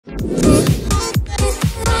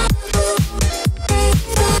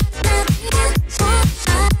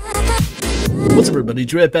What's up everybody,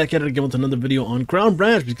 Drew back at it again with another video on Ground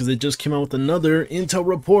Branch because they just came out with another Intel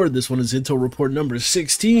report. This one is Intel report number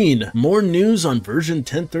 16. More news on version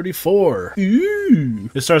 1034. Ooh.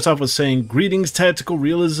 It starts off with saying, greetings tactical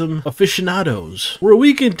realism aficionados. We're a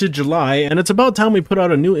week into July and it's about time we put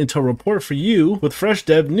out a new Intel report for you with fresh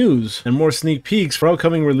dev news and more sneak peeks for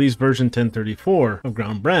upcoming release version 1034 of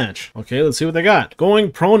Ground Branch. Okay, let's see what they got.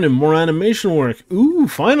 Going prone and more animation work. Ooh,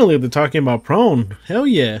 finally they're talking about prone. Hell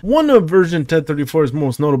yeah. One of version 1034's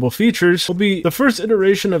most notable features will be the first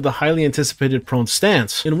iteration of the highly anticipated prone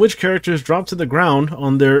stance, in which characters drop to the ground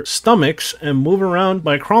on their stomachs and move around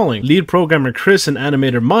by crawling. Lead programmer Chris and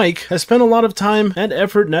animator Mike has spent a lot of time and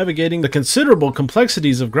effort navigating the considerable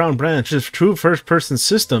complexities of Ground Branch's true first-person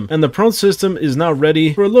system, and the prone system is now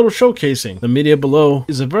ready for a little showcasing. The media below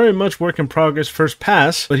is a very much work in progress first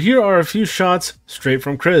pass, but here are a few shots straight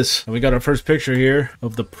from Chris. And we got our first picture here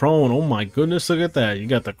of the prone. Oh my goodness, look at that. You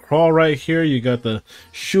got the crawl right here, you got the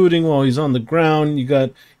shooting while he's on the ground, you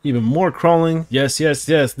got even more crawling. Yes, yes,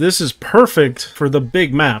 yes. This is perfect for the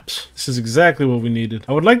big maps. This is exactly what we needed.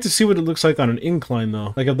 I would like to see what it looks like on an incline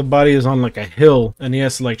though. Like if the body is on like a hill and he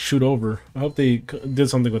has to like shoot over. I hope they did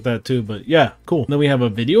something with that too, but yeah, cool. Then we have a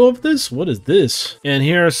video of this. What is this? And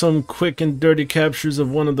here are some quick and dirty captures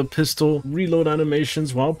of one of the pistol reload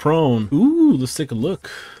animations while prone. Ooh, let's take a look.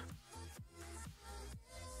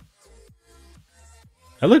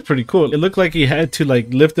 That looked pretty cool. It looked like he had to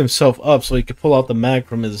like lift himself up so he could pull out the mag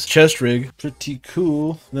from his chest rig. Pretty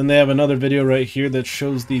cool. Then they have another video right here that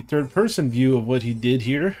shows the third person view of what he did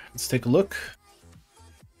here. Let's take a look.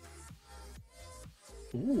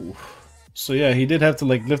 Ooh. So yeah, he did have to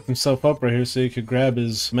like lift himself up right here so he could grab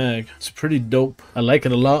his mag. It's pretty dope. I like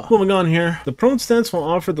it a lot. Moving on here. The prone stance will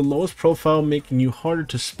offer the lowest profile, making you harder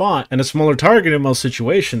to spot and a smaller target in most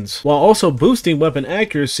situations, while also boosting weapon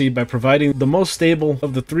accuracy by providing the most stable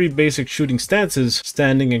of the three basic shooting stances,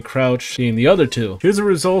 standing and crouch being the other two. Here's a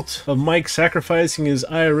result of Mike sacrificing his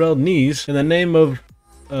IRL knees in the name of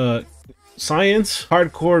science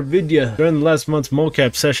hardcore vidya during the last month's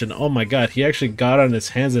mocap session. Oh my god, he actually got on his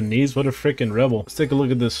hands and knees. What a freaking rebel. Let's take a look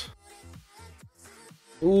at this.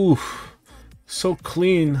 Ooh, so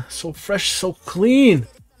clean, so fresh, so clean.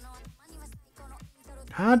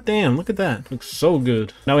 God damn, look at that. Looks so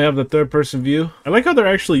good. Now we have the third person view. I like how they're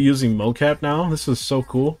actually using mocap now. This is so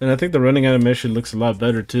cool. And I think the running animation looks a lot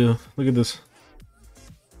better too. Look at this.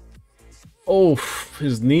 Oh,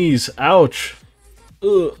 his knees. Ouch.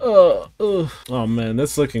 Oh man,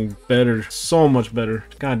 that's looking better. So much better.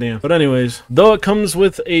 Goddamn. But anyways, though it comes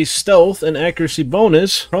with a stealth and accuracy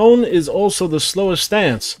bonus, prone is also the slowest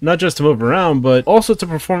stance. Not just to move around, but also to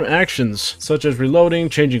perform actions, such as reloading,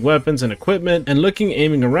 changing weapons and equipment, and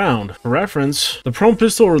aiming around. For reference, the prone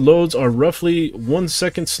pistol reloads are roughly 1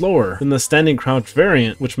 second slower than the standing crouch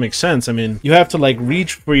variant, which makes sense. I mean, you have to like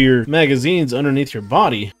reach for your magazines underneath your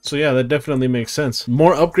body. So yeah, that definitely makes sense.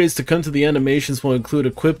 More upgrades to come to the animations will include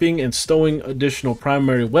equipping and stowing additional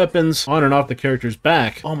primary weapons on and off the character's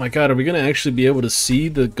back. Oh my god, are we gonna actually be able to see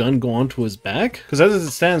the gun go onto his back? Because as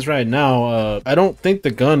it stands right now, I don't think the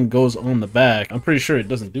gun goes on the back. I'm pretty sure it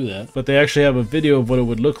doesn't do that. But they actually have a video of what it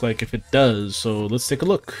would look like if it does. So let's take a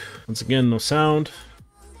look. Once again, no sound.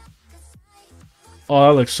 Oh,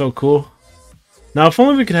 that looks so cool. Now, if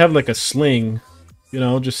only we could have like a sling, you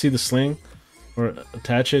know, just see the sling. Or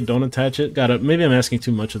attach it, don't attach it. Maybe I'm asking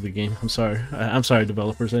too much of the game. I'm sorry. I'm sorry,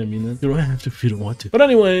 developers. I didn't mean that. You don't have to if you don't want to. But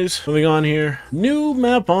anyways, moving on here. New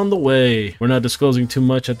map on the way. We're not disclosing too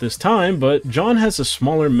much at this time, but John has a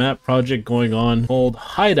smaller map project going on called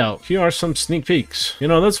Hideout. Here are some sneak peeks. You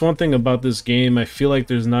know, that's one thing about this game. I feel like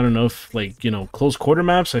there's not enough, like, you know, close quarter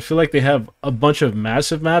maps. I feel like they have a bunch of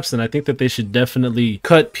massive maps, and I think that they should definitely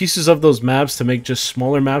cut pieces of those maps to make just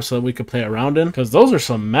smaller maps so that we could play around in, because those are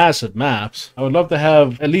some massive maps. I would love to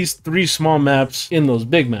have at least 3 small maps in those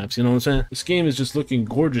big maps, you know what I'm saying? This game is just looking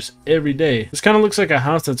gorgeous every day. This kind of looks like a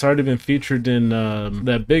house that's already been featured in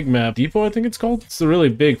that big map, Depot I think it's called. It's a really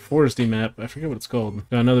big foresty map. I forget what it's called.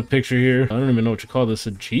 Got another picture here. I don't even know what you call this.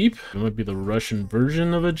 A Jeep? It might be the Russian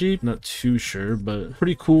version of a Jeep. Not too sure, but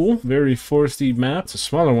pretty cool. Very foresty map. It's a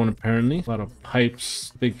smaller one apparently. A lot of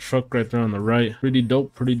pipes. Big truck right there on the right. Pretty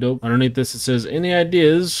dope, pretty dope. Underneath this it says, any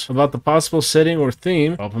ideas about the possible setting or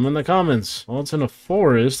theme? Drop them in the comments. Well, it's in a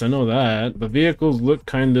forest, I know that. The vehicles look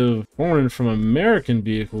kind of foreign from American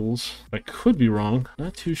vehicles. I could be wrong,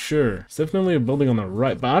 not too sure. It's definitely a building on the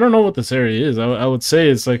right, but I don't know what this area is. I would say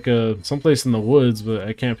it's like someplace in the woods, but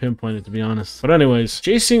I can't pinpoint it, to be honest. But anyways,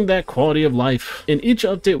 chasing that quality of life. In each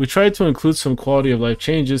update, we tried to include some quality of life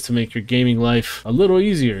changes to make your gaming life a little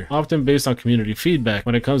easier, often based on community feedback.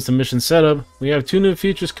 When it comes to mission setup, we have 2 new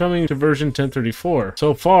features coming to version 1034.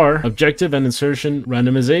 So far, objective and insertion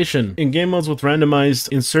randomization. In game modes with randomized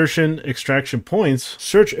insertion extraction points,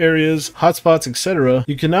 search areas, hotspots, etc.,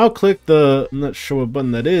 you can now click the, I'm not sure what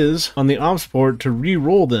button that is, on the ops port to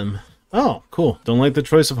re-roll them. Oh, cool. Don't like the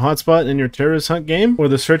choice of hotspot in your terrorist hunt game or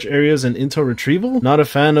the search areas and intel retrieval? Not a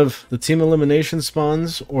fan of the team elimination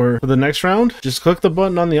spawns or for the next round? Just click the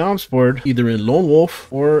button on the ops board, either in Lone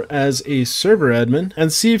Wolf or as a server admin,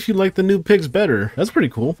 and see if you like the new picks better. That's pretty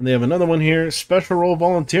cool. And they have another one here, special role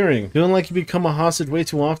volunteering. Feeling like you become a hostage way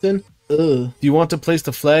too often? Do you want to place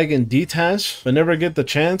the flag in D-Task but never get the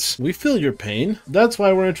chance? We feel your pain. That's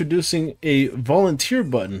why we're introducing a volunteer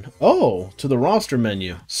button. Oh, to the roster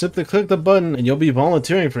menu. Simply click the button and you'll be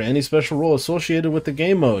volunteering for any special role associated with the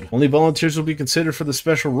game mode. Only volunteers will be considered for the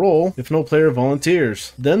special role if no player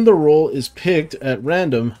volunteers. Then the role is picked at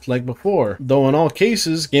random like before. Though in all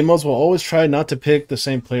cases, game modes will always try not to pick the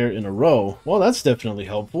same player in a row. Well, that's definitely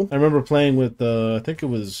helpful. I remember playing with, I think it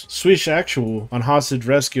was Swish Actual on Hostage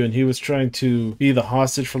Rescue, and he was trying to be the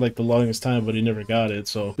hostage for like the longest time, but he never got it.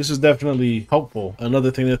 So this is definitely helpful. Another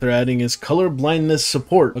thing that they're adding is color blindness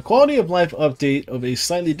support. A quality of life update of a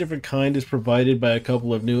slightly different kind is provided by a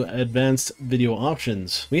couple of new advanced video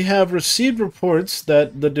options. We have received reports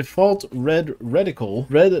that the default red reticle,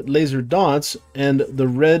 red laser dots, and the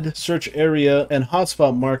red search area and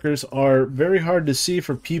hotspot markers are very hard to see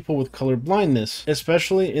for people with color blindness,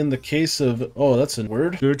 especially in the case of, oh, that's a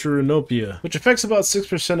word, deuteranopia, which affects about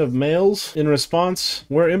 6% of males. In response,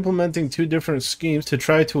 we're implementing 2 different schemes to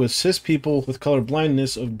try to assist people with color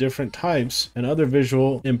blindness of different types and other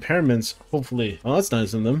visual impairments, hopefully. Oh, that's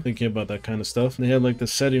nice of them, thinking about that kind of stuff. And they have like the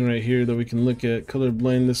setting right here that we can look at, color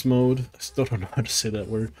blindness mode. I still don't know how to say that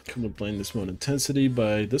word. Color blindness mode intensity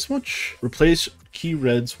by this much. Replace key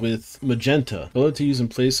reds with magenta. Color to use in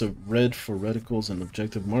place of red for reticles and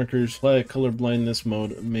objective markers. Apply a color blindness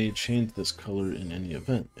mode may change this color in any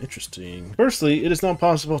event. Interesting. Firstly, it is not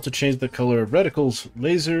possible to change the color of reticles,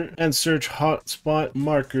 laser, and search hotspot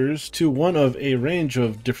markers to one of a range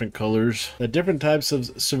of different colors that different types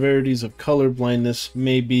of severities of color blindness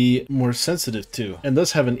may be more sensitive to, and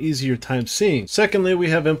thus have an easier time seeing. Secondly, we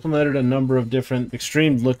have implemented a number of different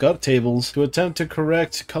extreme lookup tables to attempt to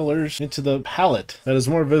correct colors into the palette that is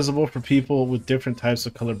more visible for people with different types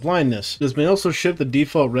of color blindness. This may also shift the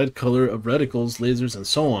default red color of reticles, lasers, and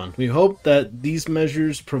so on. We hope that these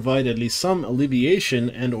measures provide at least some alleviation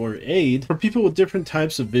and or aid for people with different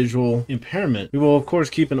types of visual impairment. We will of course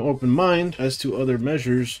keep an open mind as to other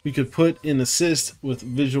measures we could put in assist with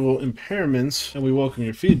visual impairments, and we welcome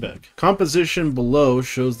your feedback. Composition below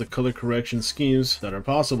shows the color correction schemes that are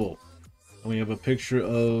possible. And we have a picture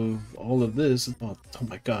of all of this. Oh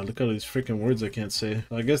my god, look at all these freaking words I can't say.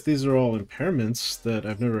 I guess these are all impairments that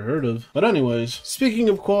I've never heard of. But anyways, speaking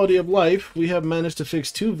of quality of life, we have managed to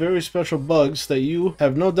fix 2 very special bugs that you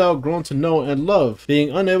have no doubt grown to know and love. Being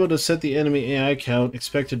unable to set the enemy AI count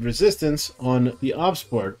expected resistance on the ops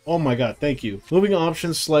board. Oh my god, thank you. Moving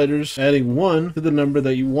options sliders, adding 1 to the number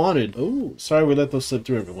that you wanted. Oh, sorry we let those slip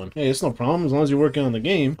through, everyone. Hey, it's no problem. As long as you're working on the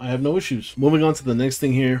game, I have no issues. Moving on to the next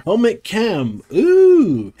thing here. Helmet cam.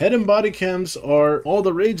 Ooh, head and body cams are all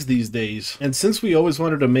the rage these days. And since we always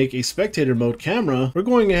wanted to make a spectator mode camera, we're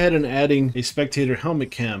going ahead and adding a spectator helmet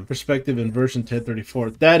cam perspective in version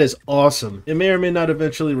 1034. That is awesome. It may or may not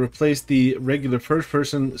eventually replace the regular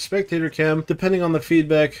first-person spectator cam, depending on the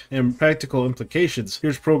feedback and practical implications.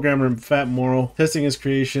 Here's programmer Fat Moral testing his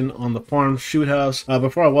creation on the farm shoot house.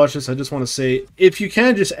 Before I watch this, I just want to say, if you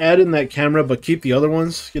can, just add in that camera, but keep the other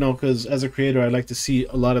ones, you know, because as a creator, I like to see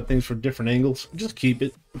a lot of things from different angles. Just keep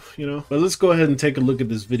it, you know. But let's go ahead and take a look at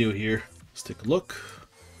this video here. Let's take a look.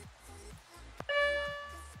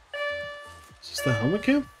 Is this the helmet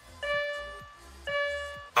cam?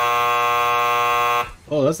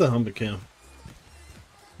 Oh, that's the helmet cam.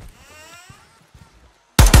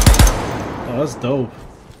 Oh, that's dope.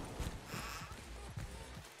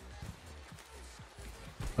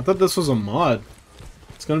 I thought this was a mod.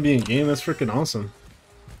 It's gonna be in game. That's freaking awesome.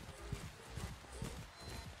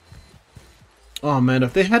 Oh man,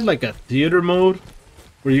 if they had like a theater mode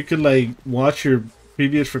where you could like watch your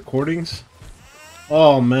previous recordings.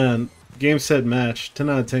 Oh man, game set match, 10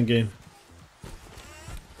 out of 10 game.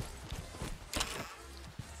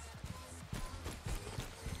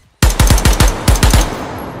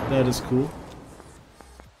 That is cool.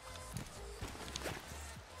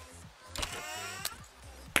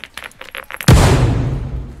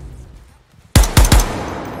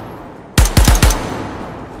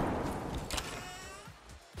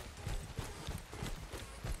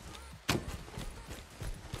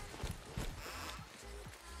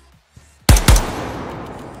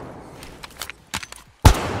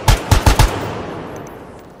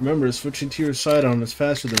 Remember, switching to your sidearm is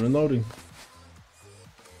faster than reloading.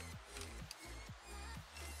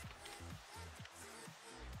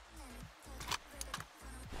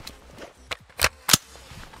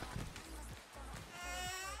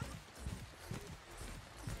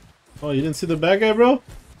 Oh, you didn't see the bad guy, bro?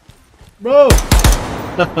 Bro!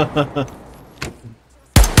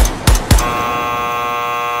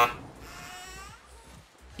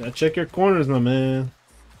 Gotta check your corners, my man.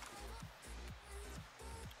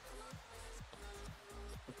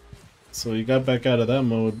 So you got back out of that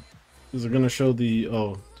mode. Is it gonna show the...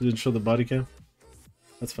 Oh, it didn't show the body cam?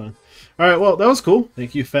 That's fine. Alright, well, that was cool.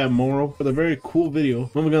 Thank you, Fat Moral, for the very cool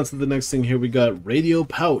video. Moving on to the next thing here, we got Radio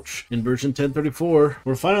Pouch in version 1034.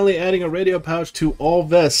 We're finally adding a radio pouch to all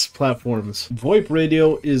vests platforms. VoIP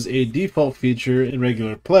radio is a default feature in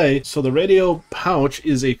regular play, so the radio pouch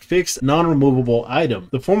is a fixed, non-removable item.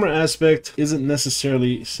 The former aspect isn't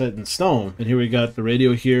necessarily set in stone. And here we got the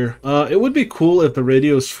radio here. It would be cool if the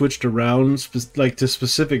radio switched around, like to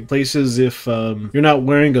specific places if you're not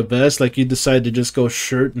wearing a vest, like you decide to just go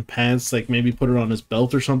shirt and pants, like maybe put it on his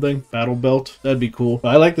belt or something, battle belt. That'd be cool. But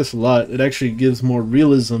I like this a lot. It actually gives more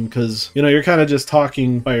realism because, you know, you're kind of just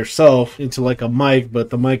talking by yourself into like a mic, but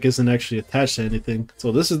the mic isn't actually attached to anything.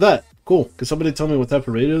 So this is that. Cool. Can somebody tell me what type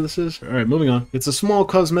of radio this is? Alright, moving on. It's a small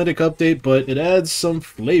cosmetic update, but it adds some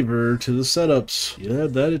flavor to the setups. Yeah,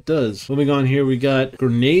 that it does. Moving on here, we got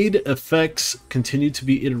grenade effects continue to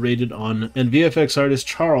be iterated on, and VFX artist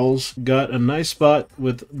Charles got a nice spot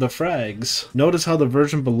with the frags. Notice how the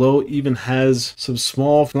version below even has some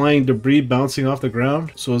small flying debris bouncing off the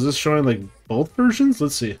ground. So is this showing like both versions?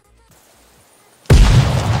 Let's see.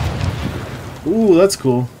 Ooh, that's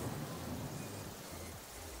cool.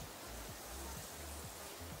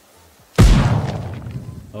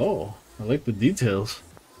 Oh, I like the details.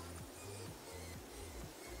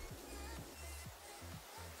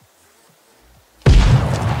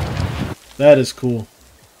 That is cool.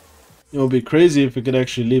 It would be crazy if it could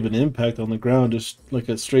actually leave an impact on the ground, just like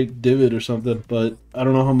a straight divot or something. But I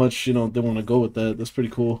don't know how much, you know, they want to go with that. That's pretty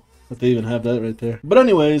cool that they even have that right there. But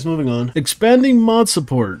anyways, moving on. Expanding mod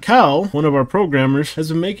support. Cal, one of our programmers, has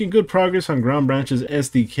been making good progress on Ground Branch's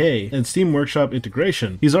SDK and Steam Workshop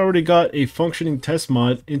integration. He's already got a functioning test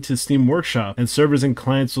mod into Steam Workshop, and servers and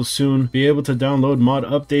clients will soon be able to download mod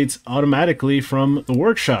updates automatically from the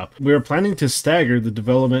workshop. We are planning to stagger the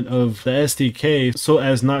development of the SDK so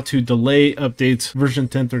as not to delay updates. Version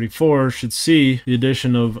 1034 should see the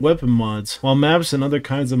addition of weapon mods, while maps and other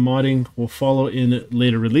kinds of modding will follow in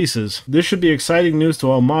later releases. This should be exciting news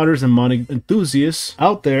to all modders and modding enthusiasts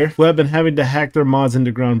out there who have been having to hack their mods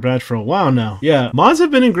into Ground Branch for a while now. Yeah, mods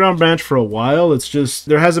have been in Ground Branch for a while. It's just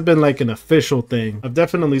there hasn't been like an official thing. I've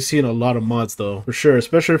definitely seen a lot of mods though, for sure,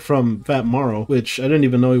 especially from Fat Morrow, which I didn't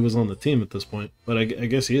even know he was on the team at this point, but I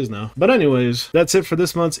guess he is now. But anyways, that's it for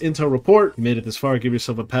this month's Intel Report. You made it this far, give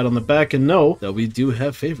yourself a pat on the back and know that we do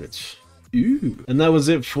have favorites. Ooh. And that was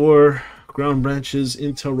it for Ground Branch's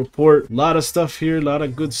Intel Report. A lot of stuff here, a lot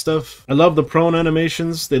of good stuff. I love the prone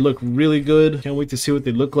animations. They look really good. Can't wait to see what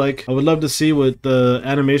they look like. I would love to see what the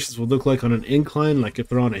animations would look like on an incline, like if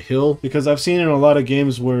they're on a hill, because I've seen in a lot of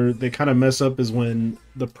games where they kind of mess up is when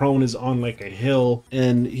the prone is on like a hill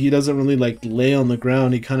and he doesn't really like lay on the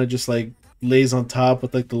ground. He kind of just like lays on top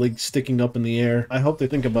with like the legs sticking up in the air. I hope they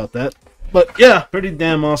think about that. But yeah, pretty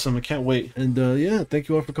damn awesome. I can't wait. And yeah, thank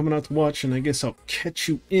you all for coming out to watch, and I guess I'll catch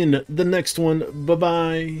you in the next one.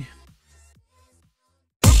 Bye-bye.